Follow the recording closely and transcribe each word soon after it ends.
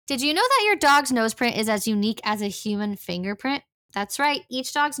Did you know that your dog's nose print is as unique as a human fingerprint? That's right.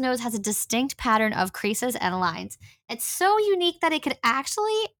 Each dog's nose has a distinct pattern of creases and lines. It's so unique that it could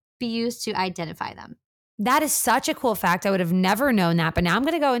actually be used to identify them. That is such a cool fact. I would have never known that, but now I'm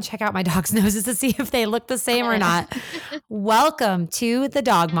going to go and check out my dog's noses to see if they look the same or not. Welcome to the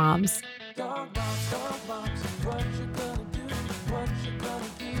Dog Moms. Dog moms, what you gonna do? What you gonna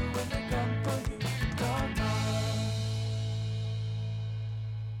do when they come for you? Dog moms.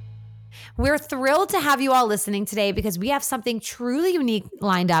 We're thrilled to have you all listening today because we have something truly unique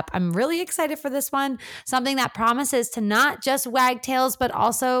lined up. I'm really excited for this one, something that promises to not just wag tails, but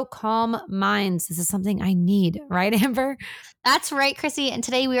also calm minds. This is something I need, right, Amber? That's right, Chrissy. And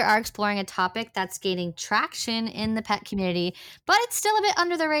today we are exploring a topic that's gaining traction in the pet community, but it's still a bit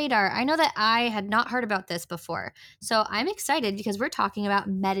under the radar. I know that I had not heard about this before. So I'm excited because we're talking about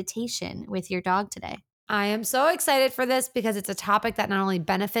meditation with your dog today. I am so excited for this because it's a topic that not only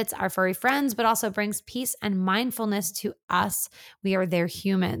benefits our furry friends, but also brings peace and mindfulness to us. We are their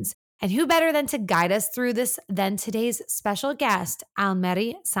humans. And who better than to guide us through this than today's special guest,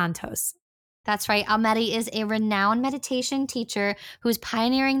 Almeiri Santos. That's right. Almeiri is a renowned meditation teacher who's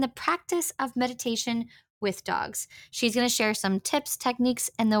pioneering the practice of meditation with dogs. She's going to share some tips, techniques,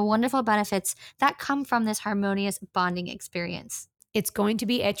 and the wonderful benefits that come from this harmonious bonding experience. It's going to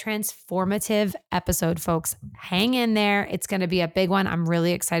be a transformative episode, folks. Hang in there. It's going to be a big one. I'm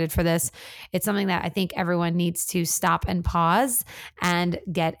really excited for this. It's something that I think everyone needs to stop and pause and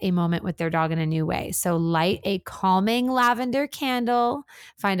get a moment with their dog in a new way. So light a calming lavender candle,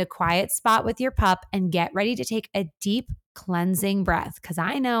 find a quiet spot with your pup, and get ready to take a deep cleansing breath because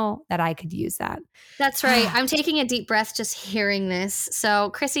I know that I could use that. That's right. I'm taking a deep breath just hearing this. So,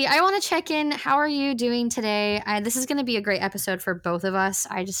 Chrissy, I want to check in. How are you doing today? This is going to be a great episode for both of us.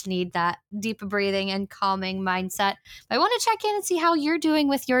 I just need that deep breathing and calming mindset. But I want to check in and see how you're doing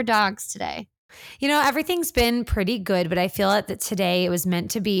with your dogs today. You know, everything's been pretty good, but I feel that today it was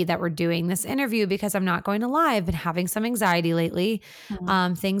meant to be that we're doing this interview because I'm not going to lie. I've been having some anxiety lately.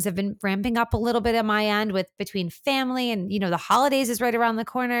 Things have been ramping up a little bit on my end with between family and, the holidays is right around the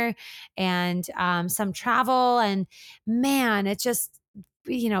corner and some travel. And man, it just,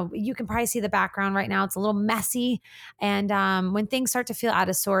 you can probably see the background right now. It's a little messy. And when things start to feel out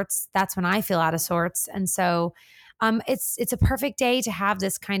of sorts, that's when I feel out of sorts. And so it's a perfect day to have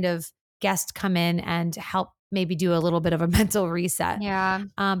this kind of guest come in and help maybe do a little bit of a mental reset. Yeah.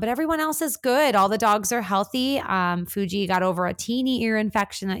 But everyone else is good. All the dogs are healthy. Fuji got over a teeny ear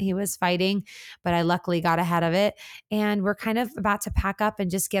infection that he was fighting, but I luckily got ahead of it. And we're kind of about to pack up and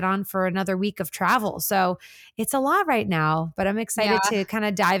just get on for another week of travel. So it's a lot right now, but I'm excited to kind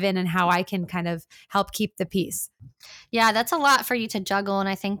of dive in and how I can kind of help keep the peace. Yeah, that's a lot for you to juggle. And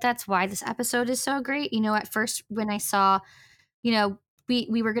I think that's why this episode is so great. At first when I saw,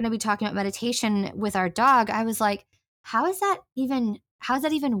 we were going to be talking about meditation with our dog, I was like, how does that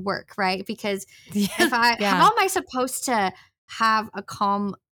even work? Right. Because how am I supposed to have a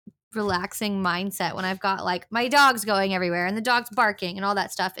calm, relaxing mindset when I've got like my dog's going everywhere and the dog's barking and all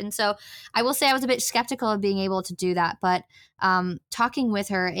that stuff? And so I will say I was a bit skeptical of being able to do that, but talking with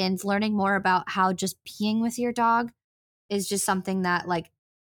her and learning more about how just being with your dog is just something that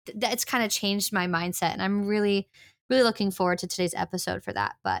it's kind of changed my mindset. And I'm really looking forward to today's episode for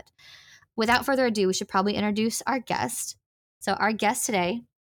that. But without further ado, we should probably introduce our guest. So our guest today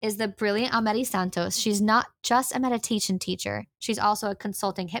is the brilliant Almeiri Santos. She's not just a meditation teacher. She's also a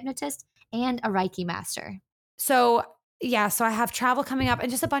consulting hypnotist and a Reiki master. So I have travel coming up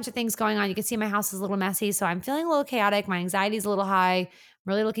and just a bunch of things going on. You can see my house is a little messy, so I'm feeling a little chaotic. My anxiety is a little high. I'm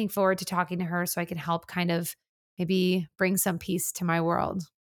really looking forward to talking to her so I can help kind of maybe bring some peace to my world.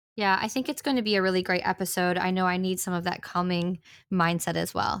 Yeah, I think it's going to be a really great episode. I know I need some of that calming mindset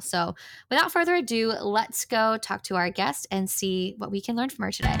as well. So without further ado, let's go talk to our guest and see what we can learn from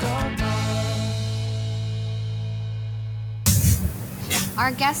her today.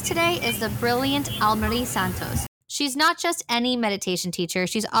 Our guest today is the brilliant Almeiri Santos. She's not just any meditation teacher.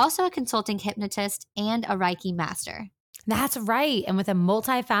 She's also a consulting hypnotist and a Reiki master. That's right. And with a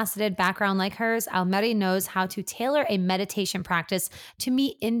multifaceted background like hers, Almeiri knows how to tailor a meditation practice to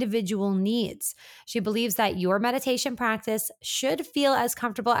meet individual needs. She believes that your meditation practice should feel as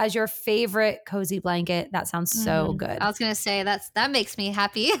comfortable as your favorite cozy blanket. That sounds so good. I was going to say that makes me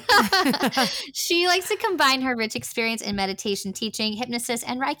happy. She likes to combine her rich experience in meditation teaching, hypnosis,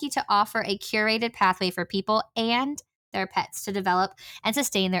 and Reiki to offer a curated pathway for people and their pets to develop and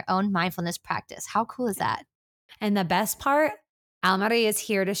sustain their own mindfulness practice. How cool is that? And the best part, Almeiri is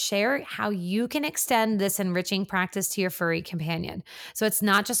here to share how you can extend this enriching practice to your furry companion. So it's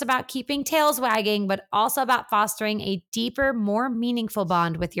not just about keeping tails wagging, but also about fostering a deeper, more meaningful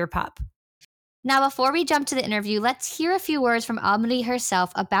bond with your pup. Now, before we jump to the interview, let's hear a few words from Almeiri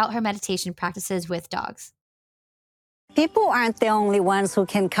herself about her meditation practices with dogs. People aren't the only ones who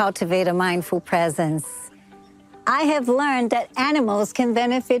can cultivate a mindful presence. I have learned that animals can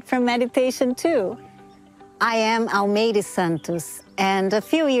benefit from meditation too. I am Almeiri Santos, and a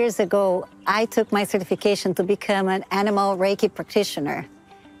few years ago, I took my certification to become an animal Reiki practitioner.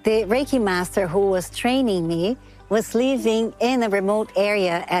 The Reiki master who was training me was living in a remote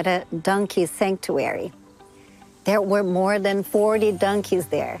area at a donkey sanctuary. There were more than 40 donkeys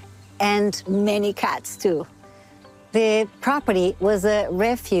there, and many cats too. The property was a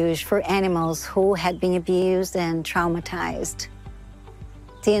refuge for animals who had been abused and traumatized.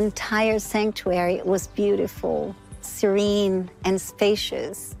 The entire sanctuary was beautiful, serene, and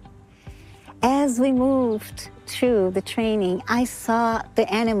spacious. As we moved through the training, I saw the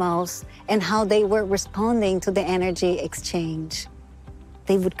animals and how they were responding to the energy exchange.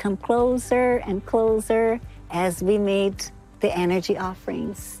 They would come closer and closer as we made the energy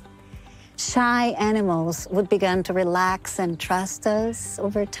offerings. Shy animals would begin to relax and trust us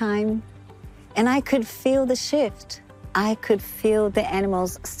over time. And I could feel the shift. I could feel the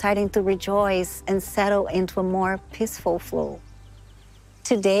animals starting to rejoice and settle into a more peaceful flow.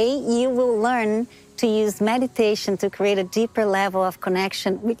 Today, you will learn to use meditation to create a deeper level of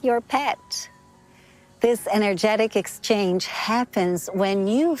connection with your pet. This energetic exchange happens when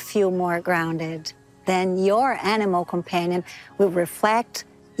you feel more grounded. Then your animal companion will reflect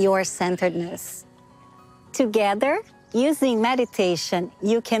your centeredness. Together, using meditation,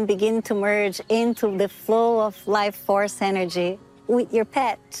 you can begin to merge into the flow of life force energy with your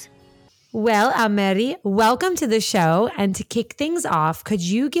pet. Well, Almeiri, welcome to the show. And to kick things off, could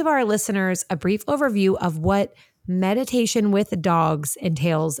you give our listeners a brief overview of what meditation with dogs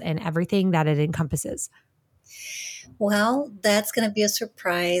entails and everything that it encompasses? Well, that's going to be a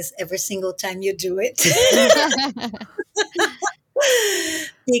surprise every single time you do it.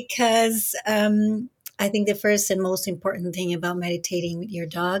 Because I think the first and most important thing about meditating with your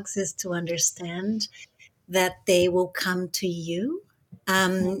dogs is to understand that they will come to you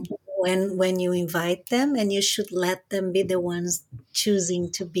when you invite them, and you should let them be the ones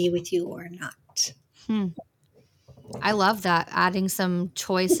choosing to be with you or not. I love that, adding some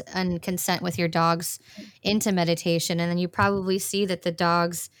choice and consent with your dogs into meditation. And then you probably see that the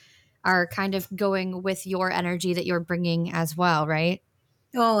dogs are kind of going with your energy that you're bringing as well, right?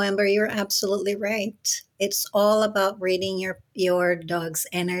 Oh, Amber, you're absolutely right. It's all about reading your dog's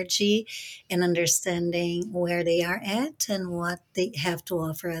energy and understanding where they are at and what they have to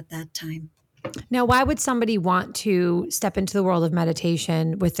offer at that time. Now, why would somebody want to step into the world of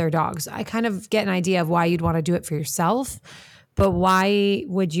meditation with their dogs? I kind of get an idea of why you'd want to do it for yourself, but why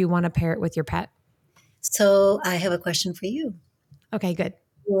would you want to pair it with your pet? So I have a question for you. Okay, good.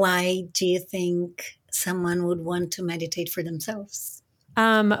 Why do you think someone would want to meditate for themselves?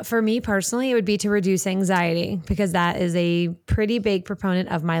 For me personally, it would be to reduce anxiety because that is a pretty big proponent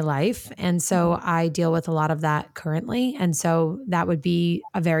of my life. And so I deal with a lot of that currently. And so that would be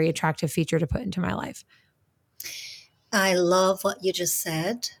a very attractive feature to put into my life. I love what you just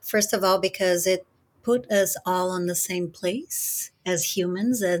said. First of all, because it put us all on the same place as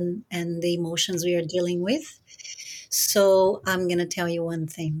humans and the emotions we are dealing with. So I'm going to tell you one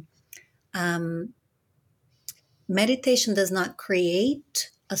thing. Meditation does not create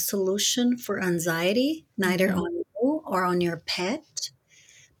a solution for anxiety, neither on you or on your pet,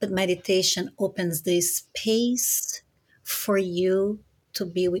 but meditation opens this space for you to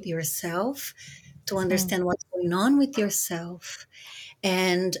be with yourself, to understand what's going on with yourself.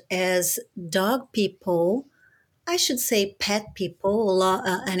 And as dog people, I should say pet people,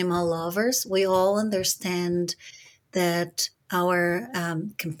 animal lovers, we all understand that our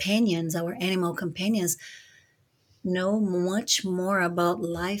companions, our animal companions, know much more about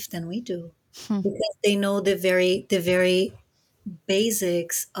life than we do, because they know the very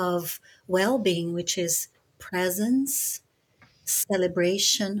basics of well-being, which is presence,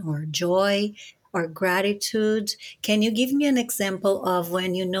 celebration, or joy, or gratitude. Can you give me an example of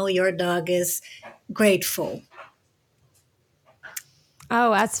when you know your dog is grateful?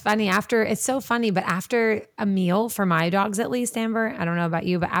 Oh, that's funny. It's so funny, but after a meal, for my dogs at least, Amber, I don't know about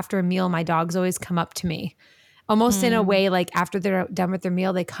you, but after a meal, my dogs always come up to me. Almost in a way, like after they're done with their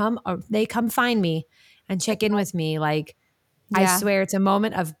meal, they come find me and check in with me. Like I Yeah. swear it's a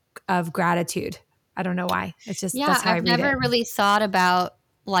moment of gratitude. I don't know why. It's just Yeah, that's how I I've read it. never really thought about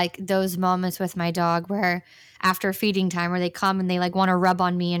like those moments with my dog where after feeding time where they come and they like want to rub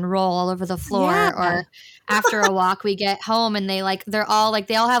on me and roll all over the floor, Yeah. or after a walk we get home and they're all like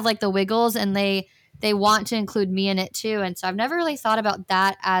they all have like the wiggles and they want to include me in it too. And so I've never really thought about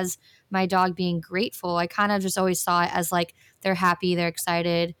that as my dog being grateful. I kind of just always saw it as like they're happy, they're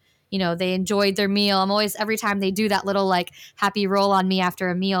excited, they enjoyed their meal. I'm always, every time they do that little like happy roll on me after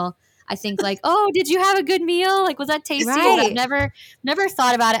a meal, I think like, oh, did you have a good meal? Like, was that tasty? But I've Right. never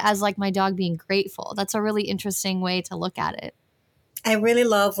thought about it as like my dog being grateful. That's a really interesting way to look at it. I really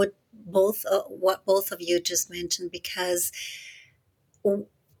love what both of you just mentioned, because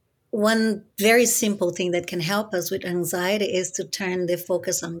one very simple thing that can help us with anxiety is to turn the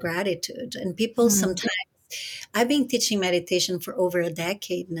focus on gratitude. And people Mhm. sometimes, I've been teaching meditation for over a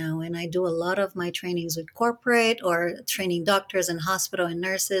decade now, and I do a lot of my trainings with corporate or training doctors and hospital and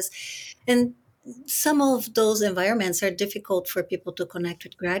nurses. And some of those environments are difficult for people to connect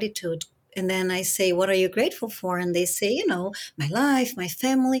with gratitude. And then I say, what are you grateful for? And they say, my life, my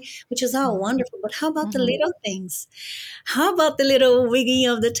family, which is all wonderful. But how about the Mhm. little things? How about the little wigging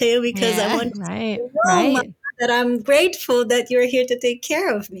of the tail? Because I Yeah. want Right. you to know, Right. that I'm grateful that you're here to take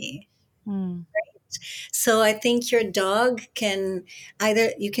care of me. Mm. So I think your dog can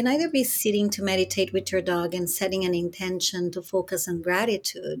either be sitting to meditate with your dog and setting an intention to focus on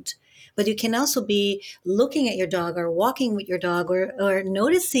gratitude, but you can also be looking at your dog or walking with your dog, or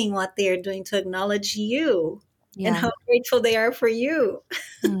noticing what they are doing to acknowledge you and Yeah. how grateful they are for you.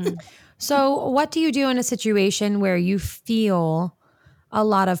 Mm. So, what do you do in a situation where you feel a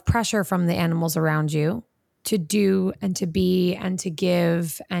lot of pressure from the animals around you to do and to be and to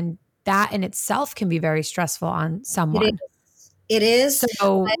give? And that in itself can be very stressful on It someone. is. It is. I,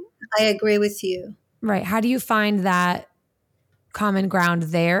 So, I agree with you. right. How do you find that common ground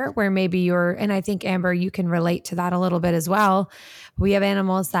there where maybe and I think Amber, you can relate to that a little bit as well. We have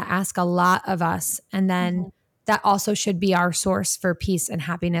animals that ask a lot of us, and then Mhm. that also should be our source for peace and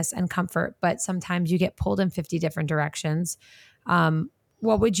happiness and comfort. But sometimes you get pulled in 50 different directions. Um,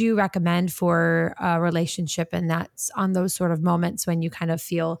 what would you recommend for a relationship? And that's on those sort of moments when you kind of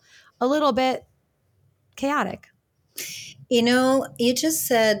feel a little bit chaotic. You just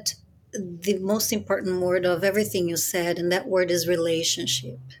said the most important word of everything you said, and that word is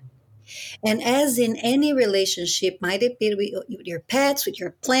relationship. And as in any relationship, might it be with your pets, with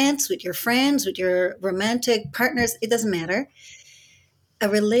your plants, with your friends, with your romantic partners, it doesn't matter. A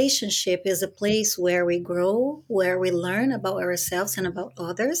relationship is a place where we grow, where we learn about ourselves and about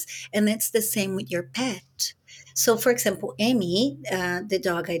others. And it's the same with your pet. So, for example, Amy, the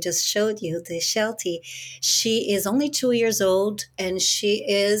dog I just showed you, the Sheltie, she is only 2 years old, and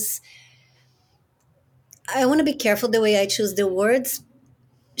I want to be careful the way I choose the words.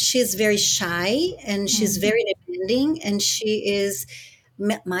 She's very shy and she's Mm. very demanding, and she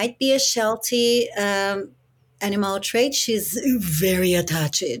might be a Sheltie animal trait. She's very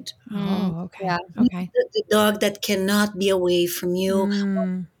attached. Mm. Oh, okay. Yeah. Okay. The dog that cannot be away from you,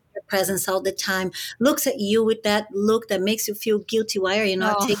 Mm. your presence all the time, looks at you with that look that makes you feel guilty. Why are you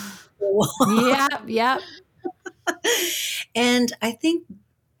not Oh. taking a walk? Yep. Yep. And I think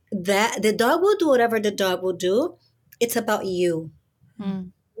that the dog will do whatever the dog will do. It's about you.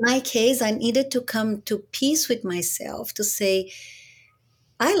 Mm. In my case, I needed to come to peace with myself to say,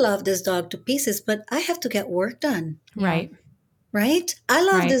 I love this dog to pieces, but I have to get work done, Yeah. Right. right? I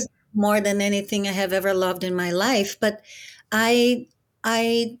love Right. this more than anything I have ever loved in my life, but I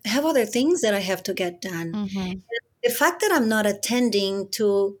I have other things that I have to get done. Mhm. The fact that I'm not attending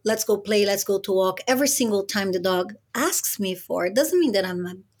to let's go play, let's go to walk every single time the dog asks me for it doesn't mean that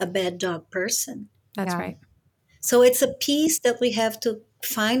I'm a bad dog person. That's Yeah. right. So it's a piece that we have to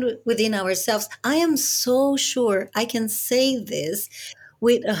find within ourselves. I am so sure I can say this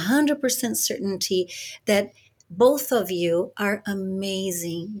with 100% certainty that both of you are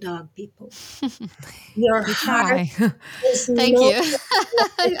amazing dog people. Your We heart try. is Thank low. you.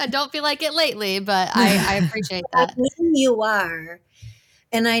 I don't feel like it lately, but I appreciate I that. know you are.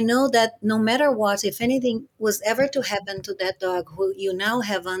 And I know that no matter what, if anything was ever to happen to that dog who you now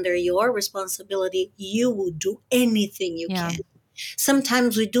have under your responsibility, you will do anything you Yeah. can.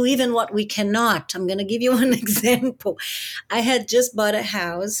 Sometimes we do even what we cannot. I'm going to give you an example. I had just bought a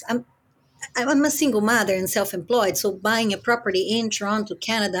house. I'm a single mother and self employed. So buying a property in Toronto,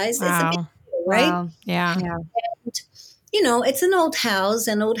 Canada is a big Wow. deal, right? Wow. Yeah. Yeah. It's an old house,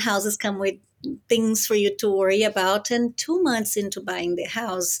 and old houses come with things for you to worry about. And 2 months into buying the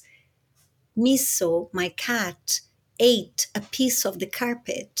house, Miso, my cat, ate a piece of the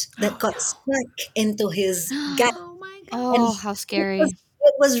carpet that Oh got no. stuck into his gut. Oh my And Oh, gosh. how he was scary.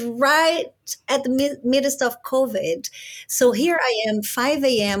 It was right at the midst of COVID. So here I am, 5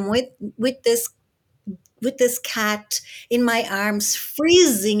 a.m. with this cat in my arms,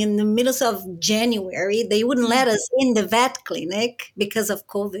 freezing in the middle of January. They wouldn't let us in the vet clinic because of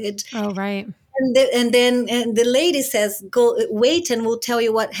COVID. Oh, right. And the lady says, "Go wait, and we'll tell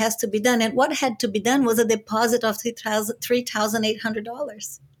you what has to be done." And what had to be done was a deposit of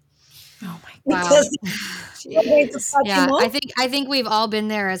 $3,800 Oh my Wow. because we're going to jeez. fuck him Yeah, up. I think we've all been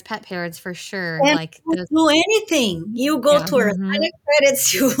there as pet parents for sure. And Like don't those, do anything. You go yeah. to our Mhm. line of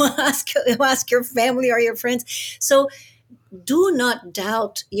credits. You ask your family or your friends. So do not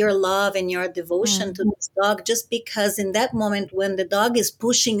doubt your love and your devotion Mm, to this dog just because in that moment when the dog is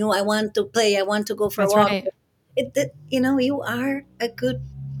pushing you, I want to play, I want to go for a that's walk. right. You are a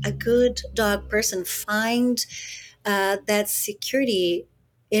good dog person. Find that security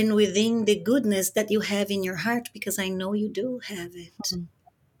in within the goodness that you have in your heart because I know you do have it.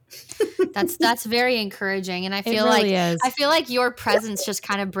 That's very encouraging, and It really I is. feel like your presence just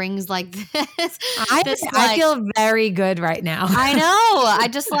kind of brings like this I this I like feel very good right now. I know. I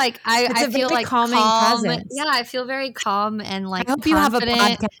just like It's I a feel very like calming calm. presence. Yeah, I feel very calm and I like hope you have a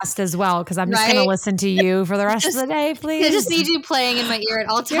confident, podcast as well, because I'm just gonna right? listen to you for the rest of Just the day, I just please. need you playing in my ear at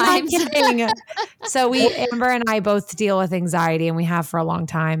all You're not times. kidding. So Amber and I both deal with anxiety, and we have for a long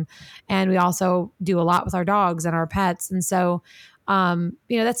time. And we also do a lot with our dogs and our pets. And so,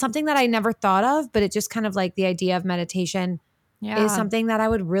 that's something that I never thought of, but it just kind of like the idea of meditation is Yeah. something that I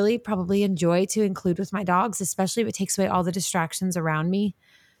would really probably enjoy to include with my dogs, especially if it takes away all the distractions around me,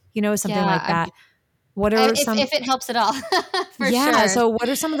 something like Yeah, that. What are some, if it helps at all, for yeah. sure. So, what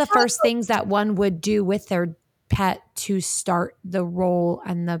are some of the first things that one would do with their pet to start the role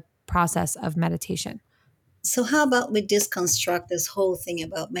and the process of meditation? So, how about we deconstruct this whole thing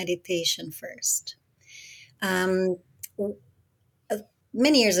about meditation first? Um, w-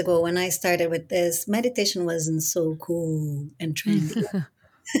 Many years ago, when I started with this, meditation wasn't so cool and trendy.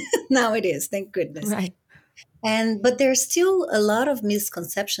 Now it is, thank goodness. Right. But there's still a lot of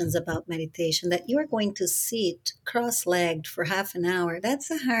misconceptions about meditation that you are going to sit cross-legged for half an hour.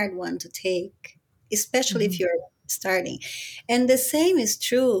 That's a hard one to take, especially if Mhm. you're starting. And the same is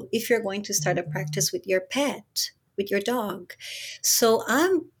true if you're going to start a practice with your pet, with your dog. So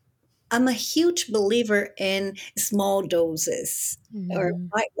I'm a huge believer in small doses or Mhm.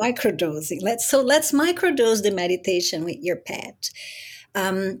 microdosing. Let's microdose the meditation with your pet.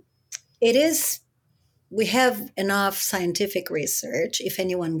 Um, it is we have enough scientific research, if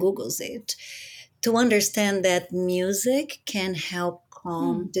anyone Googles it, to understand that music can help Hmm.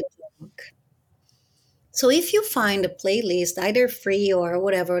 calm the dog. So if you find a playlist, either free or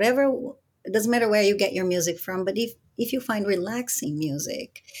whatever, it doesn't matter where you get your music from, but if you find relaxing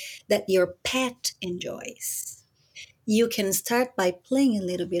music that your pet enjoys, you can start by playing a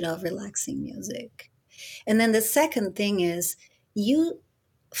little bit of relaxing music. And then the second thing is you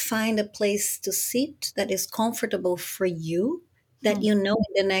find a place to sit that is comfortable for you, that Hmm. you know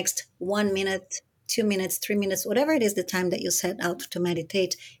in the next 1 minute, 2 minutes, 3 minutes, whatever it is the time that you set out to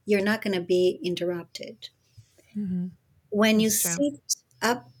meditate, you're not going to be interrupted. Mhm. When you That's true. sit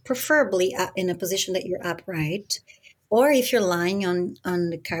up, preferably in a position that you're upright, or if you're lying on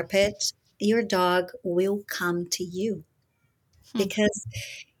the carpet, your dog will come to you Hmm. because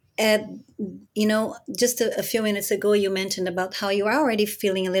and just a few minutes ago, you mentioned about how you are already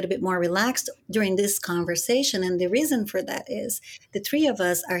feeling a little bit more relaxed during this conversation. And the reason for that is the three of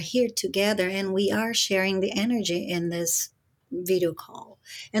us are here together and we are sharing the energy in this video call.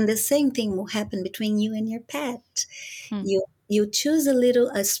 And the same thing will happen between you and your pet. Hmm. You choose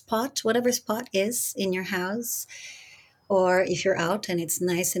a spot, whatever spot is in your house, or if you're out and it's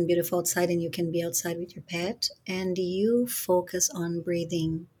nice and beautiful outside and you can be outside with your pet, and you focus on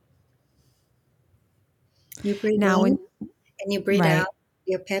breathing. You breathe Now, in when and you breathe right. out.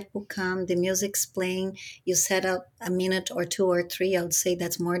 Your pet will come, the music's playing. You set out a minute or two or three, I would say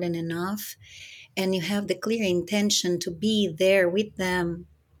that's more than enough. And you have the clear intention to be there with them,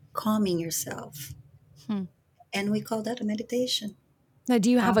 calming yourself. Hmm. And we call that a meditation. Now,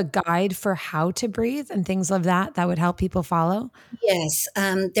 do you have Wow. a guide for how to breathe and things of that would help people follow? Yes,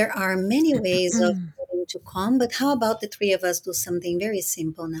 there are many ways of getting to calm, but how about the three of us do something very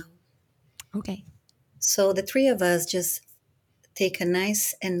simple now? Okay. So the three of us just take a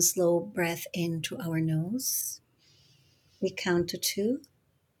nice and slow breath in through our nose. We count to two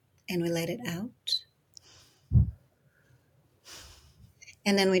and we let it out.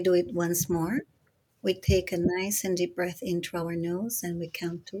 And then we do it once more. We take a nice and deep breath in through our nose and we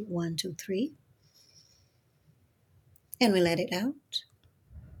count to one, two, three. And we let it out.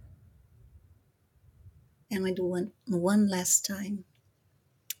 And we do one last time.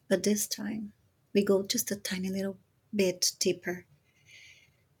 But this time, we go just a tiny little bit deeper.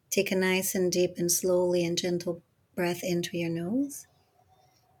 Take a nice and deep and slowly and gentle breath into your nose,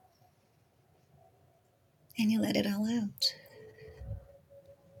 and you let it all out.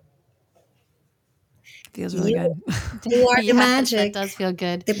 Feels really You, good. you are the Yes, that magic. does feel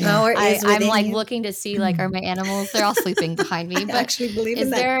good. The Yeah. power is I'm within like you. looking to see like are my animals they're all sleeping behind me. I But actually believe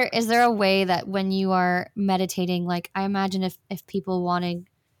in that. is there a way that when you are meditating, like I imagine if people wanting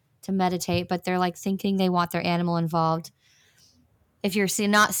to meditate, but they're like thinking they want their animal involved, if you're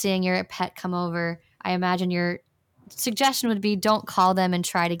not seeing your pet come over, I imagine your suggestion would be don't call them and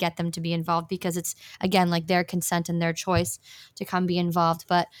try to get them to be involved because it's again like their consent and their choice to come be involved.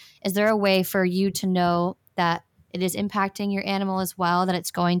 But is there a way for you to know that it is impacting your animal as well, that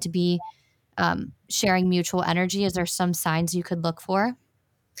it's going to be sharing mutual energy? Is there some signs you could look for?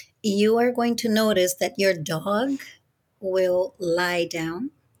 You are going to notice that your dog will lie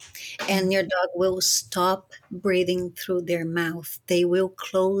down and your dog will stop breathing through their mouth. They will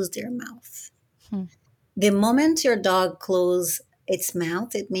close their mouth. Hmm. The moment your dog closes its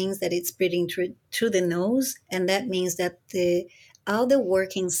mouth, it means that it's breathing through the nose, and that means that the all the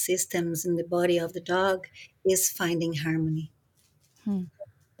working systems in the body of the dog is finding harmony. Hmm.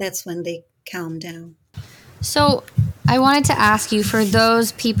 That's when they calm down. So, I wanted to ask you for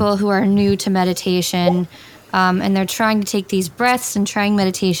those people who are new to meditation and they're trying to take these breaths and trying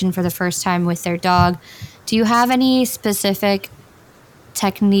meditation for the first time with their dog, do you have any specific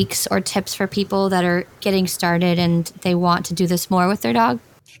techniques or tips for people that are getting started and they want to do this more with their dog?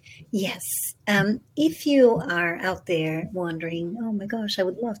 Yes. If you are out there wondering, oh my gosh, I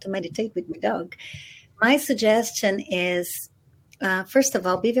would love to meditate with my dog, my suggestion is first of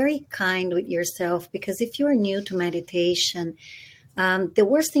all, be very kind with yourself because if you're new to meditation, the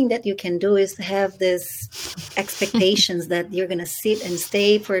worst thing that you can do is have this expectations that you're going to sit and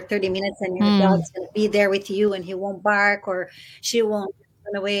stay for 30 minutes and your Hmm. dog's going to be there with you and he won't bark or she won't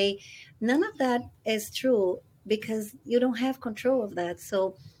run away. None of that is true because you don't have control of that.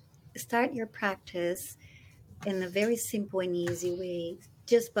 So start your practice in a very simple and easy way,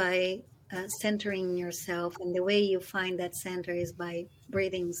 just by centering yourself. And the way you find that center is by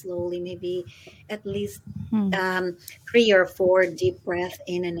breathing slowly, maybe at least Hmm. 3 or 4 deep breath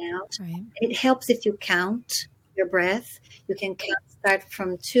in and out. Right. It helps if you count your breath. You can start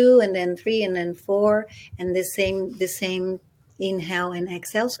from 2 and then 3 and then 4 and the same inhale and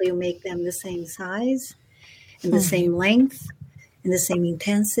exhale. So you make them the same size and the Right. same length and the same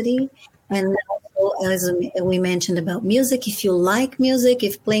intensity. And also, as we mentioned about music, if you like music,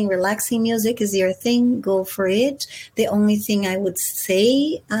 if playing relaxing music is your thing, go for it. The only thing I would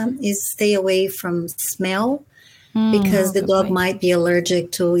say is stay away from smell because Oh, the good dog point. might be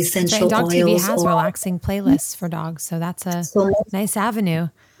allergic to That's right. And essential Dog TV oils has or relaxing playlists for dogs. So that's a so nice avenue.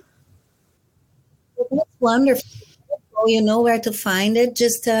 that's wonderful. So you know where to find it.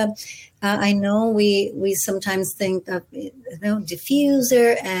 Just I know we sometimes think of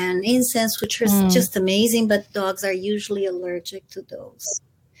diffuser and incense, which are Hmm. just amazing, but dogs are usually allergic to those.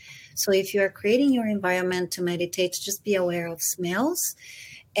 So if you are creating your environment to meditate, just be aware of smells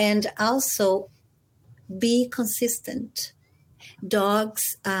and also be consistent. Dogs,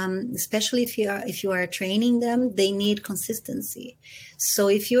 especially if you are training them, they need consistency. So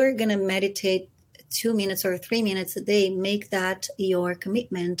if you are going to meditate 2 minutes or 3 minutes a day, make that your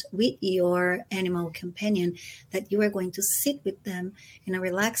commitment with your animal companion, that you are going to sit with them in a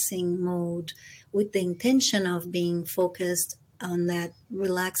relaxing mode with the intention of being focused on that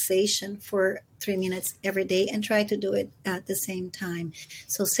relaxation for 3 minutes every day, and try to do it at the same time.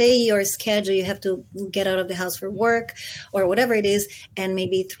 So say your schedule, you have to get out of the house for work or whatever it is, and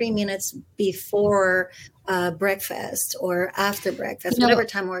maybe 3 minutes before breakfast or after breakfast, You know, whatever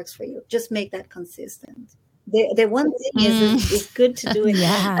time works for you. Just make that consistent. The one thing is, mm, is good to do it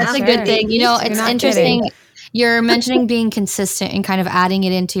Yeah, that's a after good sure. they thing. You know, eat. You're it's not kidding. interesting. You're mentioning being consistent and kind of adding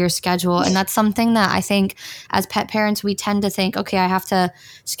it into your schedule. And that's something that I think as pet parents, we tend to think, okay, I have to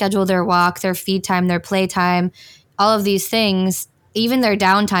schedule their walk, their feed time, their play time, all of these things, even their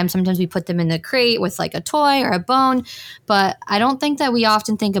downtime. Sometimes we put them in the crate with like a toy or a bone. But I don't think that we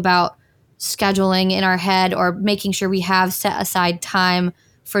often think about scheduling in our head or making sure we have set aside time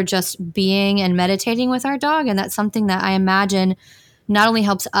for just being and meditating with our dog. And that's something that I imagine not only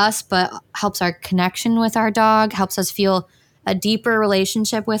helps us, but helps our connection with our dog, helps us feel a deeper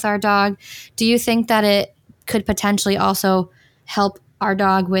relationship with our dog. Do you think that it could potentially also help our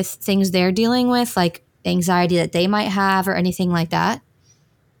dog with things they're dealing with, like anxiety that they might have or anything like that?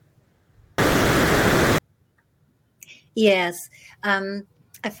 Yes.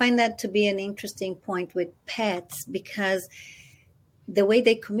 I find that to be an interesting point with pets because the way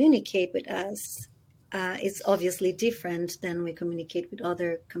they communicate with us is obviously different than we communicate with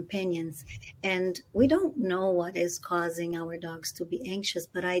other companions. And we don't know what is causing our dogs to be anxious,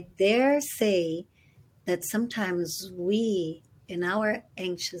 but I dare say that sometimes we, in our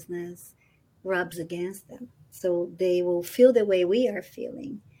anxiousness, rubs against them. So they will feel the way we are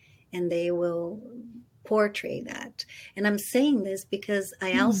feeling, and they will portray that. And I'm saying this because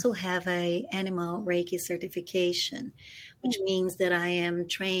I also have a animal Reiki certification, which means that I am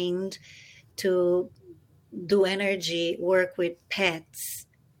trained to do energy work with pets.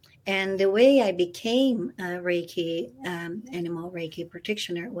 And the way I became a Reiki, animal Reiki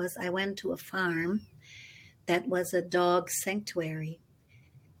practitioner was I went to a farm that was a dog sanctuary.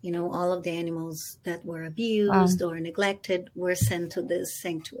 You know, all of the animals that were abused or neglected were sent to this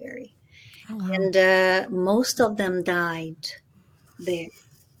sanctuary. Oh, wow. And most of them died there.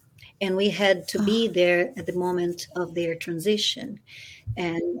 And we had to be there at the moment of their transition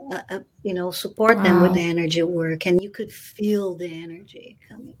and, support them with the energy work. And you could feel the energy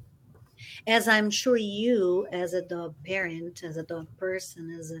coming. As I'm sure you, as a dog parent, as a dog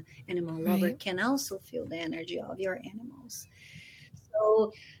person, as an animal lover, Right. can also feel the energy of your animals.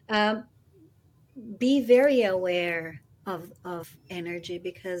 So be very aware of energy,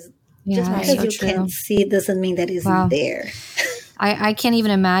 because just Yeah, because so you true. can't see it doesn't mean that it isn't Wow. there. I can't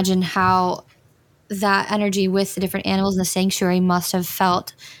even imagine how that energy with the different animals in the sanctuary must have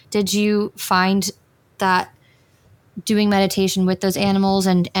felt. Did you find that doing meditation with those animals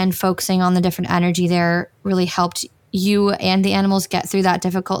and focusing on the different energy there really helped you and the animals get through that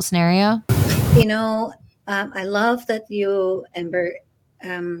difficult scenario? You know, I love that you, Amber,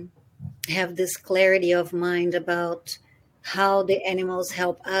 have this clarity of mind about how the animals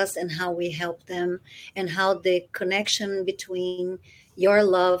help us and how we help them, and how the connection between your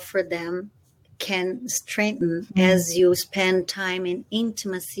love for them can strengthen as you spend time in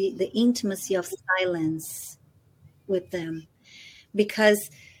intimacy, the intimacy of silence with them.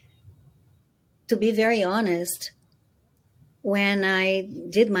 Because, to be very honest, when I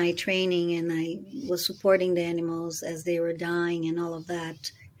did my training and I was supporting the animals as they were dying and all of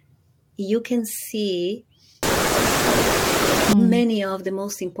that, you can see many of the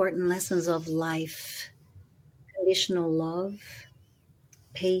most important lessons of life: conditional love,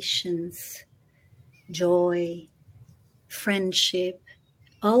 patience, joy, friendship.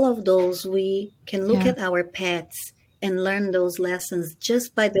 All of those, we can look Yeah. at our pets and learn those lessons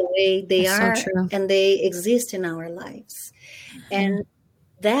just by the way they That's so are true. and they exist in our lives. And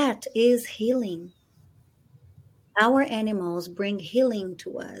that is healing. Our animals bring healing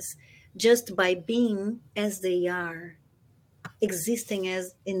to us just by being as they are, existing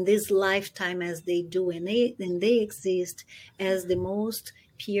as in this lifetime as they do, and they exist as the most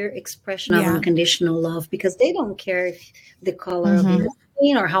pure expression of Yeah. unconditional love, because they don't care if the color of your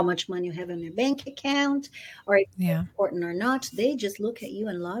skin or how much money you have in your bank account or if you're Yeah. important or not. They just look at you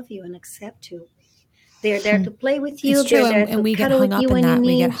and love you and accept you. They're there to play with you. It's true. They're there And to we get cuddle hung with you up in when you that.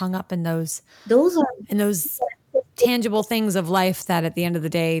 We get need. hung up in those Those are tangible things of life that at the end of the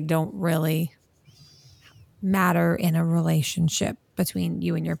day don't really matter in a relationship between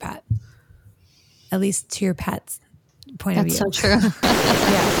you and your pet, at least to your pet's point of That's view. so true.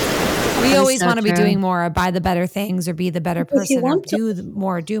 Yeah. We That is always so want to be true. doing more, or buy the better things, or be the better if you person, or want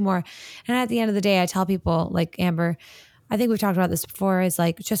to. do more. And at the end of the day, I tell people, like Amber, I think we've talked about this before, is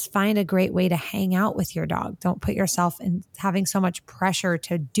like, just find a great way to hang out with your dog. Don't put yourself in having so much pressure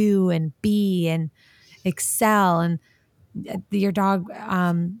to do and be and excel. And your dog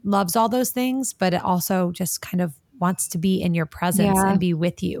loves all those things, but it also just kind of wants to be in your presence Yeah. and be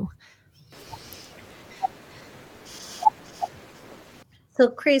with you. So,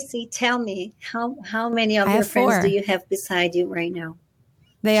 Chrissy, tell me, how many of I your have friends do 4. you have beside you right now?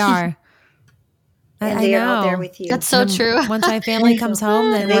 They are. And I they are out there know. with you. That's so And then true. once my family comes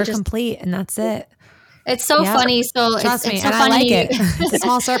home, then And they we're just complete, and that's it. It's so Yep. funny. So Trust me. it's so And I like funny. it. It's a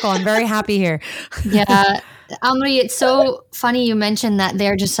small circle. I'm very happy here. Yeah. Almeiri, it's so funny you mentioned that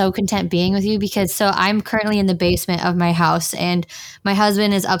they're just so content being with you, because so I'm currently in the basement of my house and my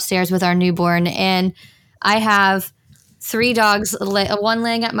husband is upstairs with our newborn, and I have 3 dogs, one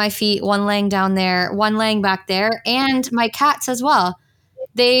laying at my feet, one laying down there, one laying back there, and my cats as well.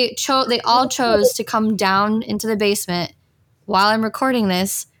 They all chose to come down into the basement while I'm recording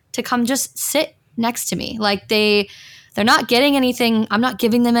this to come just sit next to me. Like they're not getting anything. I'm not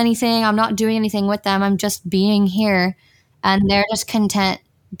giving them anything. I'm not doing anything with them. I'm just being here, and they're just content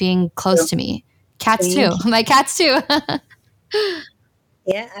being close to me. Cats too. thank you. My cats too.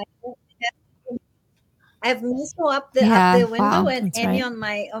 Yeah, I have Miso up Yeah. the window Wow. and That's Annie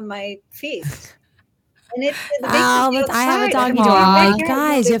right. on my feet. And they could Oh, be but I have a outside doggy in your door. I'm like, backyard. No,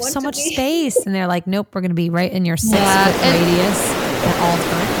 guys, they you have want so to much be. space. And they're like, nope, we're going to be right in your 6-foot and radius at all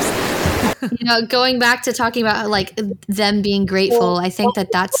times. going back to talking about like them being grateful, I think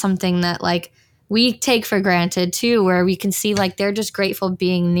that that's something that like we take for granted too, where we can see like they're just grateful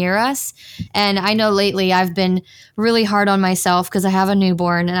being near us. And I know lately I've been really hard on myself because I have a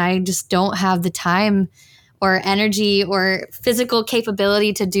newborn and I just don't have the time or energy or physical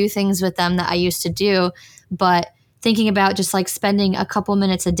capability to do things with them that I used to do. But thinking about just like spending a couple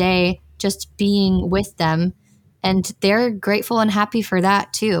minutes a day just being with them, and they're grateful and happy for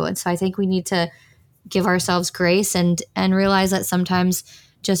that too. And so I think we need to give ourselves grace and realize that sometimes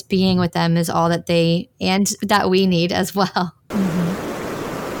just being with them is all that they and that we need as well.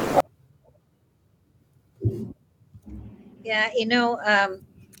 Yeah,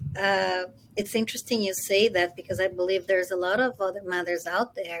 it's interesting you say that because I believe there's a lot of other mothers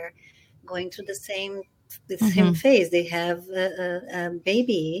out there going through the same phase. They have a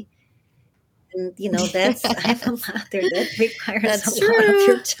baby, and that's I'm a mother that requires That's a lot of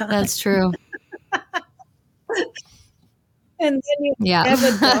your true. time. That's true. And then you Yeah. have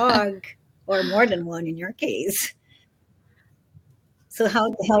a dog, or more than one in your case. So how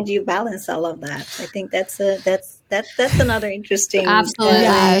do you balance all of that? I think that's another interesting Absolutely.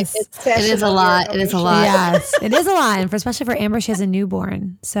 Yes. It session is a of lot. of It your is a show. lot. Yes, it is a lot. And especially for Amber, she has a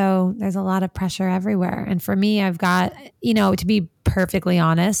newborn. So there's a lot of pressure everywhere. And for me, I've got, to be perfectly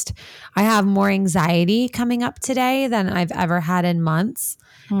honest, I have more anxiety coming up today than I've ever had in months.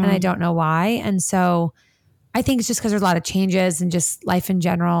 And I don't know why. And so I think it's just because there's a lot of changes and just life in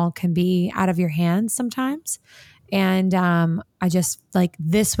general can be out of your hands sometimes. And I just like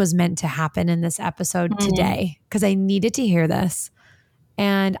this was meant to happen in this episode today because I needed to hear this.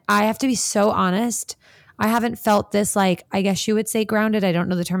 And I have to be so honest. I haven't felt this like, I guess you would say grounded. I don't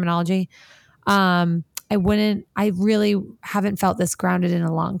know the terminology. I really haven't felt this grounded in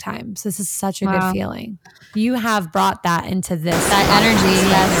a long time. So this is such a good Wow. feeling. You have brought that into this. That energy, podcast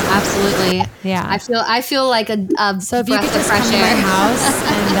right yes, now. absolutely. Yeah. I feel like a So if you breath could of just fresh come to air. my house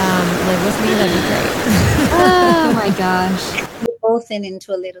and live with me, that'd be great. Oh my gosh. We're both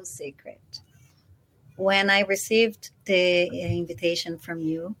into a little secret. When I received the invitation from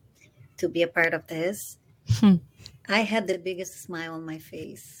you to be a part of this, I had the biggest smile on my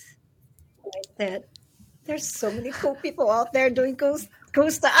face. I said, "There's so many cool people out there doing cool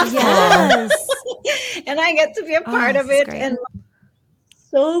stuff." Yes. And I get to be a part Oh, of this is it, great. and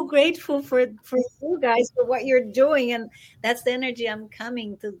so grateful for you guys for what you're doing, and that's the energy I'm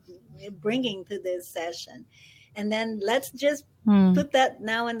bringing to this session. And then let's just put that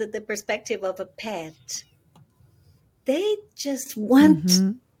now into the perspective of a pet. They just want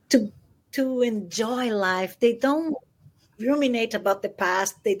to enjoy life. They don't ruminate about the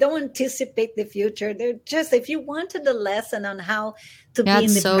past. They don't anticipate the future. They're just, if you wanted a lesson on how to be in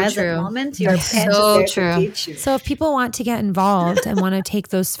That's the so present true. moment, your That's pet is so there true. to teach you. So if people want to get involved and want to take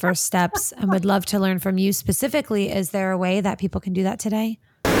those first steps and would love to learn from you specifically, is there a way that people can do that today?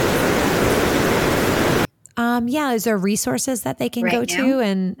 Yeah, is there resources that they can Right go now? to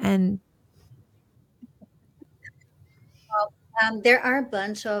and There are a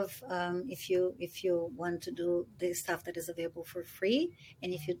bunch of if you want to do the stuff that is available for free,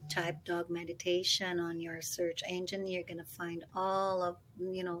 and if you type dog meditation on your search engine, you're gonna find all of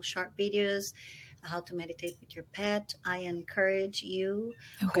short videos how to meditate with your pet. I encourage you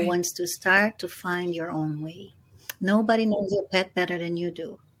who wants to start to find your own way. Nobody knows your pet better than you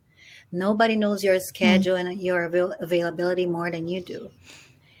do. Nobody knows your schedule and your availability more than you do.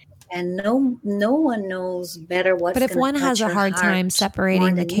 And no one knows better what's but if going one to touch has a your hard time heart more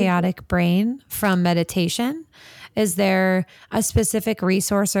separating the than you do. chaotic brain from meditation, is there a specific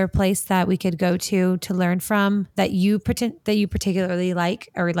resource or place that we could go to learn from that you particularly like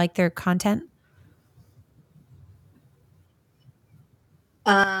or like their content?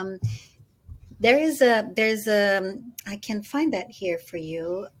 There's a I can find that here for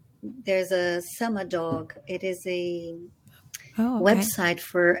you. There's a Sama Dog. It is a website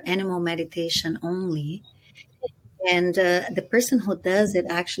for animal meditation only. And the person who does it,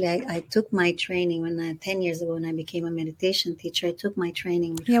 actually, I took my training 10 years ago when I became a meditation teacher. I took my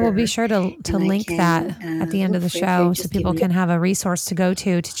training with Yeah, her. we'll be sure to and I link can, that at the end of the look for it show here. so Just people give me- can have a resource to go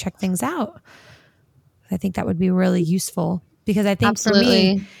to check things out. I think that would be really useful because I think for me,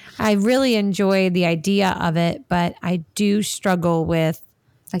 Absolutely. I really enjoy the idea of it, but I do struggle with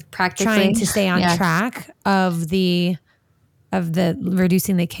Like practically trying to stay on Yeah. track of the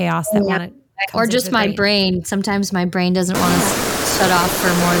reducing the chaos that Yeah. want to Or just my brain. Sometimes my brain doesn't want to shut off for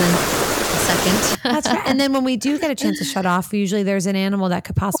more than a second. That's right. And then when we do get a chance to shut off, usually there's an animal that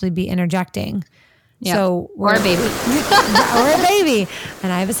could possibly be interjecting. Yep. So Or a baby. or a baby.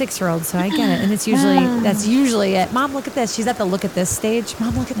 And I have a 6-year-old, so I get it. And it's usually, that's usually it. Mom, look at this. She's at the look at this stage.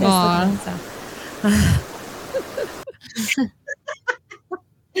 Mom, look at this. Look at this. So.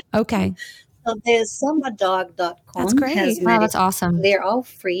 Okay. So the samadog.com That's great. has Wow, that's awesome. They're all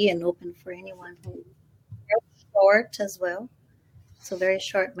free and open for anyone who very short as well. So very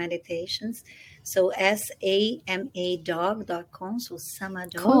short meditations. So samadog.com. So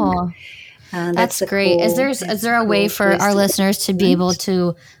samadog. Cool. That's a great. cool- Is there a way cool for place our to listeners to be learn. able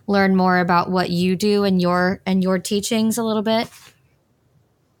to learn more about what you do and your teachings a little bit?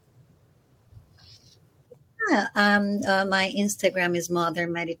 Yeah, my Instagram is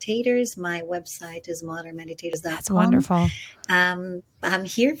Modern Meditators. My website is modernmeditators.com. That's wonderful. I'm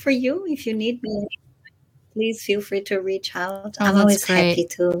here for you if you need me. Please feel free to reach out. Oh, I'm that's always great. happy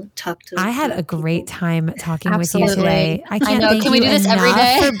to talk to. I had a great time talking with you Absolutely. today. I can't know. thank Can we you do this enough every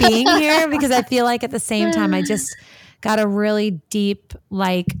day? for being here, because I feel like at the same time I just got a really deep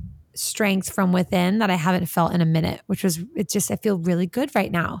strength from within that I haven't felt in a minute, which was I feel really good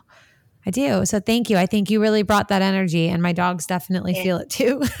right now. I do. So thank you. I think you really brought that energy, and my dogs definitely feel it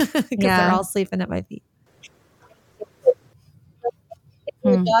too, because they're all sleeping at my feet.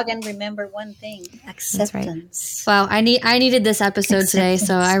 Your dog, and remember one thing: acceptance. Wow, I needed this episode today,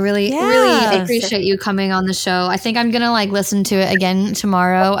 so I really appreciate you coming on the show. I think I'm gonna listen to it again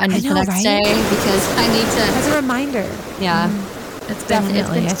tomorrow and the next day, because I need to as a reminder. Yeah, it's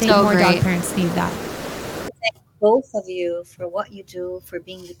definitely. I think more dog parents need that. Thank both of you for what you do, for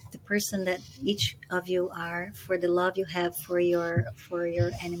being the person that each of you are, for the love you have for your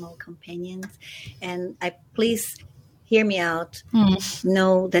animal companions, and please hear me out.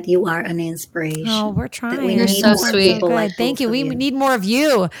 Know that you are an inspiration. Oh, we're trying. You're so sweet. People like Thank you. We need more of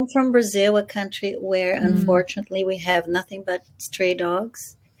you. I'm from Brazil, a country where unfortunately we have nothing but stray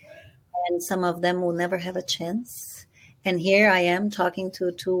dogs, and some of them will never have a chance. And here I am talking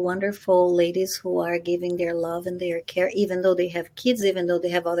to two wonderful ladies who are giving their love and their care, even though they have kids, even though they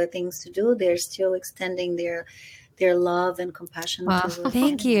have other things to do, they're still extending their love and compassion. Wow.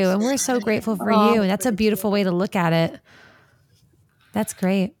 Thank you. And we're so grateful for you. And that's a beautiful way to look at it. That's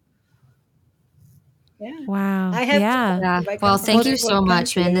great. Yeah. Wow. Yeah. Well, thank you so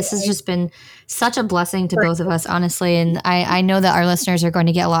much, man. This has just been such a blessing to both of us, honestly. And I know that our listeners are going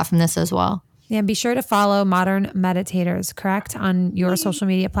to get a lot from this as well. Yeah. Be sure to follow Modern Meditators, correct? On your social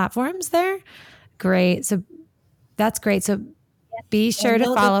media platforms there. Great. So that's great. So be sure to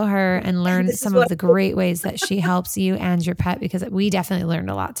follow her and learn some of the great ways that she helps you and your pet, because we definitely learned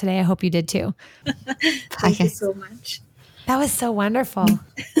a lot today. I hope you did too. Thank you so much. That was so wonderful.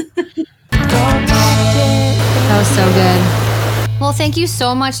 That was so good. Well, thank you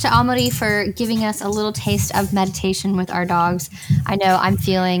so much to Almeiri for giving us a little taste of meditation with our dogs. I know I'm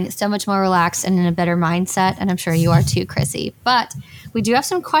feeling so much more relaxed and in a better mindset, and I'm sure you are too, Chrissy. But we do have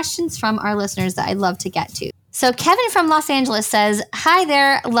some questions from our listeners that I'd love to get to. So Kevin from Los Angeles says, "Hi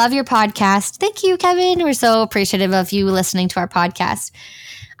there, love your podcast." Thank you, Kevin. We're so appreciative of you listening to our podcast.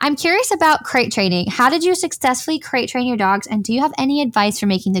 "I'm curious about crate training. How did you successfully crate train your dogs? And do you have any advice for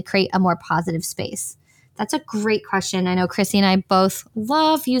making the crate a more positive space?" That's a great question. I know Chrissy and I both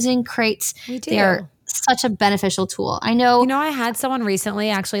love using crates. We do. They are such a beneficial tool. I know. I had someone recently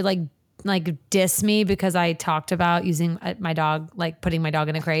actually like diss me because I talked about using my dog, putting my dog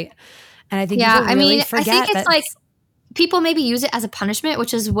in a crate. And I think people really forget I think it's people maybe use it as a punishment,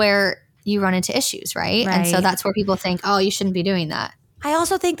 which is where you run into issues, right? And so that's where people think, oh, you shouldn't be doing that. I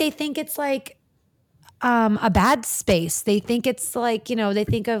also think they think it's a bad space. They think it's they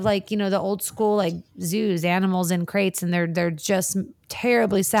think of the old school zoos, animals in crates, and they're just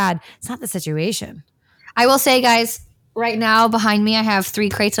terribly sad. It's not the situation. I will say, guys, right now behind me, I have 3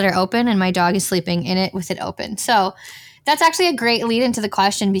 crates that are open, and my dog is sleeping in it with it open. So that's actually a great lead into the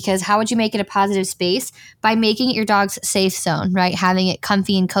question, because how would you make it a positive space? By making it your dog's safe zone, right? Having it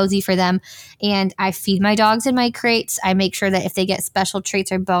comfy and cozy for them. And I feed my dogs in my crates. I make sure that if they get special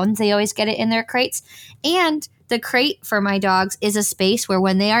treats or bones, they always get it in their crates. And the crate for my dogs is a space where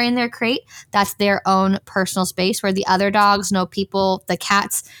when they are in their crate, that's their own personal space where the other dogs, no people, the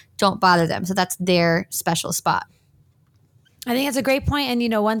cats don't bother them. So that's their special spot. I think that's a great point.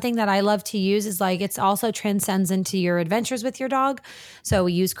 And, one thing that I love to use is it's also transcends into your adventures with your dog. So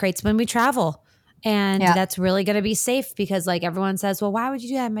we use crates when we travel, and that's really going to be safe, because everyone says, well, why would you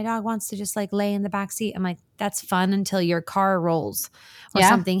do that? My dog wants to just lay in the back seat. I'm like, that's fun until your car rolls or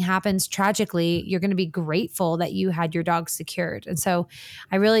something happens tragically. You're going to be grateful that you had your dog secured. And so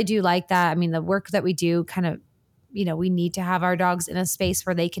I really do like that. I mean, the work that we do kind of, we need to have our dogs in a space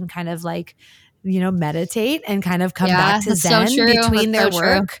where they can kind of meditate and kind of come Yeah, back to that's so zen true. between their That's so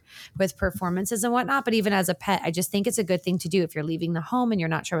true. work with performances and whatnot. But even as a pet, I just think it's a good thing to do. If you're leaving the home and you're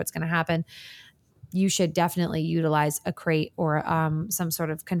not sure what's going to happen, you should definitely utilize a crate or some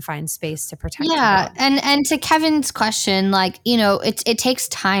sort of confined space to protect your Yeah, dog. and to Kevin's question, like, it takes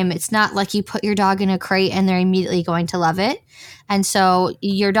time. It's not like you put your dog in a crate and they're immediately going to love it. And so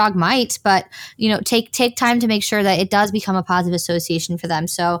your dog might, but take time to make sure that it does become a positive association for them.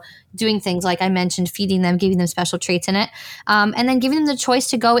 So doing things like I mentioned, feeding them, giving them special treats in it, and then giving them the choice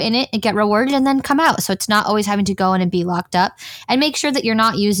to go in it and get rewarded and then come out. So it's not always having to go in and be locked up. And make sure that you're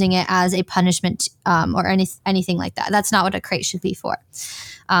not using it as a punishment or anything like that. That's not what a crate should be for.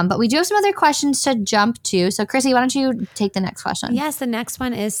 But we do have some other questions to jump to. So, Chrissy, why don't you take the next question? Yes, the next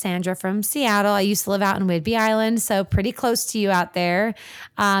one is Sandra from Seattle. I used to live out in Whidbey Island, so pretty close to you out there.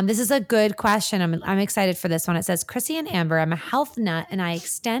 This is a good question. I'm excited for this one. It says, Chrissy and Amber, I'm a health nut and I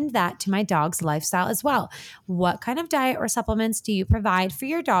extend that to my dog's lifestyle as well. What kind of diet or supplements do you provide for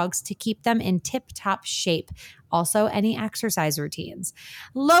your dogs to keep them in tip-top shape? Also, any exercise routines?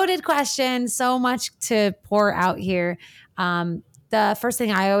 Loaded question. So much to pour out here. The first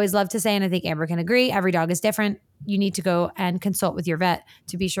thing I always love to say, and I think Amber can agree, every dog is different. You need to go and consult with your vet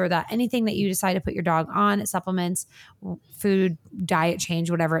to be sure that anything that you decide to put your dog on, supplements, food, diet change,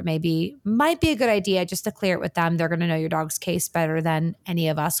 whatever it may be, might be a good idea just to clear it with them. They're going to know your dog's case better than any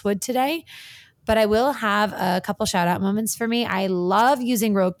of us would today. But I will have a couple shout out moments for me. I love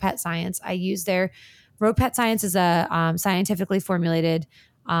using Rogue Pet Science. I use their Rogue Pet Science is a scientifically formulated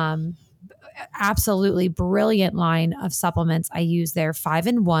absolutely brilliant line of supplements. I use their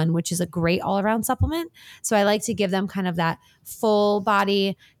 5-in-1, which is a great all-around supplement. So I like to give them kind of that full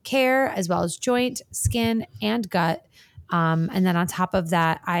body care as well as joint, skin, and gut. And then on top of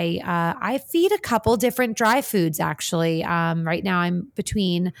that, I feed a couple different dry foods actually. Right now I'm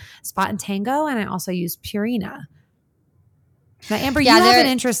between Spot and Tango, and I also use Purina. Now, Amber, Yeah, you have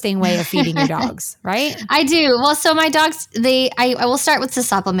an interesting way of feeding your dogs, right? I do. Well, so my dogs, I will start with the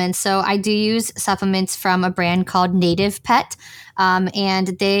supplements. So I do use supplements from a brand called Native Pet. And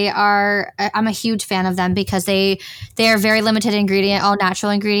I'm a huge fan of them because they are very limited ingredient, all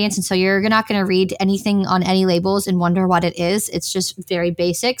natural ingredients. And so you're not going to read anything on any labels and wonder what it is. It's just very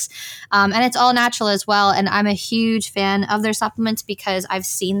basics. And it's all natural as well. And I'm a huge fan of their supplements because I've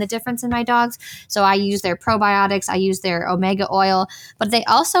seen the difference in my dogs. So I use their probiotics, I use their omega oil, but they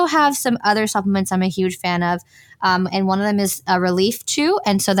also have some other supplements I'm a huge fan of. And one of them is a Relief Chew.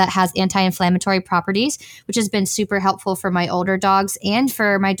 And so that has anti-inflammatory properties, which has been super helpful for my older dogs and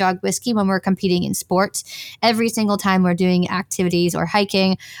for my dog Whiskey when we're competing in sports. Every single time we're doing activities or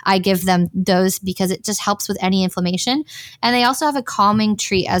hiking, I give them those because it just helps with any inflammation. And they also have a calming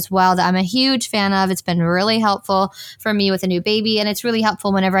treat as well that I'm a huge fan of. It's been really helpful for me with a new baby. And it's really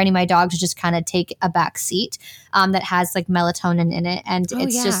helpful whenever any of my dogs just kind of take a back seat that has like melatonin in it. And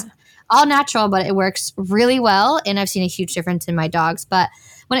it's just all natural, but it works really well. And I've seen a huge difference in my dogs. But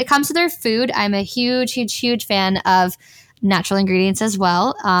when it comes to their food, I'm a huge, huge, huge fan of natural ingredients as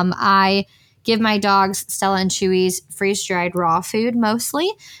well. I give my dogs Stella and Chewy's freeze-dried raw food mostly.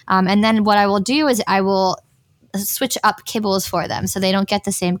 And then what I will do is I will switch up kibbles for them so they don't get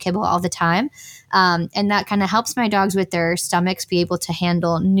the same kibble all the time. And that kind of helps my dogs with their stomachs be able to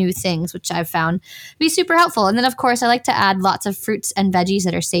handle new things, which I've found to be super helpful. And then, of course, I like to add lots of fruits and veggies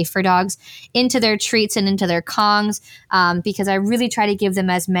that are safe for dogs into their treats and into their Kongs because I really try to give them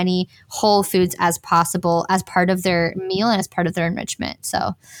as many whole foods as possible as part of their meal and as part of their enrichment.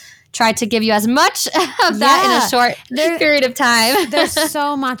 So try to give you as much of that in a short period of time. There's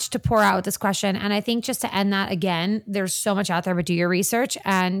so much to pour out with this question. And I think just to end that again, there's so much out there, but do your research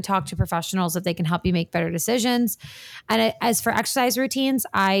and talk to professionals if they can help you make better decisions. And as for exercise routines,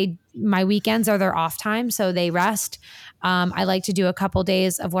 my weekends are their off time, so they rest. I like to do a couple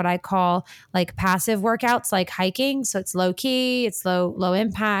days of what I call like passive workouts, like hiking. So it's low key, it's low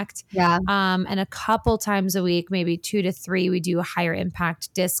impact. Yeah. And a couple times a week, maybe 2 to 3, we do a higher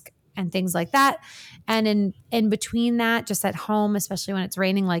impact disc and things like that. And in between that, just at home, especially when it's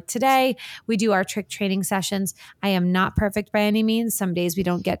raining like today, we do our trick training sessions. I am not perfect by any means. Some days we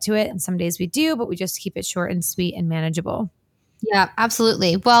don't get to it and some days we do, but we just keep it short and sweet and manageable. Yeah,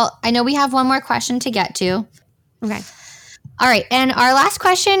 absolutely. Well, I know we have one more question to get to. Okay. All right. And our last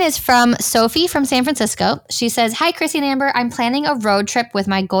question is from Sophie from San Francisco. She says, "Hi, Chrissy and Amber. I'm planning a road trip with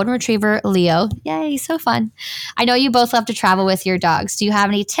my golden retriever, Leo." Yay, so fun. I know you both love to travel with your dogs. Do you have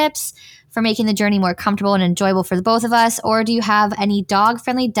any tips for making the journey more comfortable and enjoyable for the both of us? Or do you have any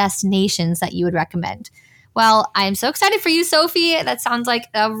dog-friendly destinations that you would recommend? Well, I'm so excited for you, Sophie. That sounds like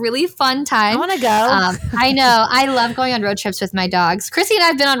a really fun time. I want to go. I know. I love going on road trips with my dogs. Chrissy and I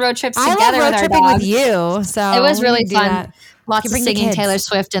have been on road trips I together love road with our tripping dogs. with you. So It was we really can do fun. that. Lots You of bring the singing kids. Taylor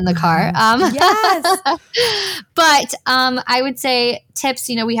Swift in the car. Yes. But I would say tips,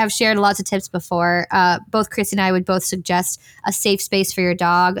 we have shared lots of tips before. Both Chris and I would both suggest a safe space for your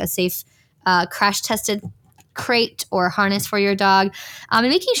dog, a safe crash tested crate or harness for your dog, and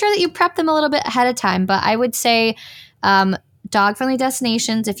making sure that you prep them a little bit ahead of time. But I would say dog friendly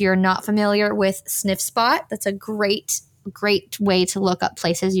destinations, if you're not familiar with Sniff Spot, that's a great way to look up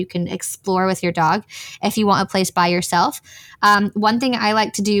places you can explore with your dog if you want a place by yourself. One thing I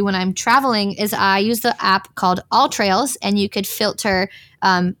like to do when I'm traveling is I use the app called All Trails, and you could filter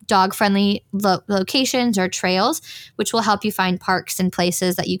dog friendly locations or trails, which will help you find parks and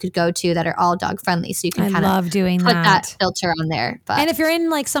places that you could go to that are all dog friendly. So you can I kind love of doing put that that. filter on there. But And if you're in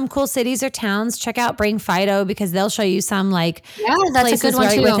like some cool cities or towns, check out Bring Fido, because they'll show you some like yeah, that's a places good one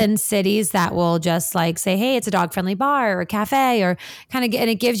right too. within cities that will just like say, hey, it's a dog friendly bar or a cafe, or kind of and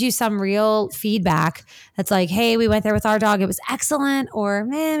it gives you some real feedback that's like, hey, we went there with our dog. It was excellent, or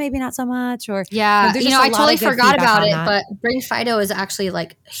maybe not so much. Or Yeah, there's just a I lot totally of good forgot feedback about on it, that. but Bring Fido is actually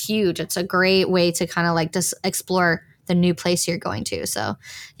like huge. It's a great way to kind of like just explore the new place you're going to. So,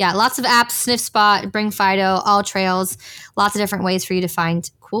 yeah, lots of apps, Sniff Spot, Bring Fido, All Trails, lots of different ways for you to find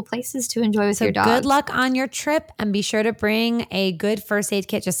cool places to enjoy with So your dog. good luck on your trip, and be sure to bring a good first aid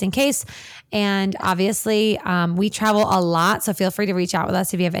kit just in case. And obviously, we travel a lot, so feel free to reach out with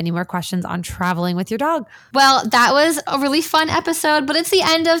us if you have any more questions on traveling with your dog. Well, that was a really fun episode, but it's the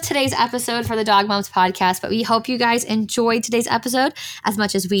end of today's episode for the Dog Moms podcast. But we hope you guys enjoyed today's episode as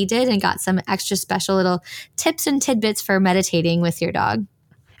much as we did and got some extra special little tips and tidbits for meditating with your dog.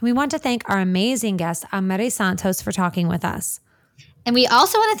 We want to thank our amazing guest, Almeiri Santos, for talking with us. And we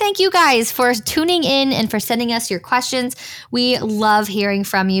also want to thank you guys for tuning in and for sending us your questions. We love hearing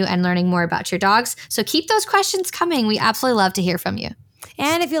from you and learning more about your dogs. So keep those questions coming. We absolutely love to hear from you.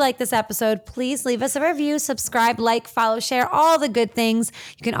 And if you like this episode, please leave us a review, subscribe, like, follow, share, all the good things.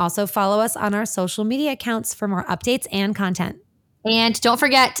 You can also follow us on our social media accounts for more updates and content. And don't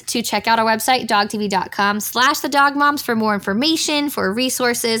forget to check out our website, dogtv.com/thedogmoms for more information, for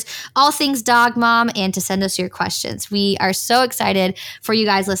resources, all things dog mom, and to send us your questions. We are so excited for you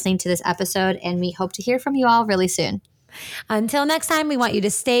guys listening to this episode, and we hope to hear from you all really soon. Until next time, we want you to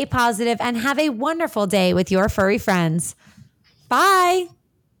stay positive and have a wonderful day with your furry friends. Bye.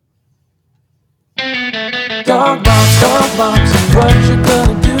 Dog moms, what you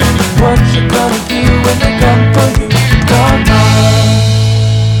gonna do? What you gonna do when they come for you?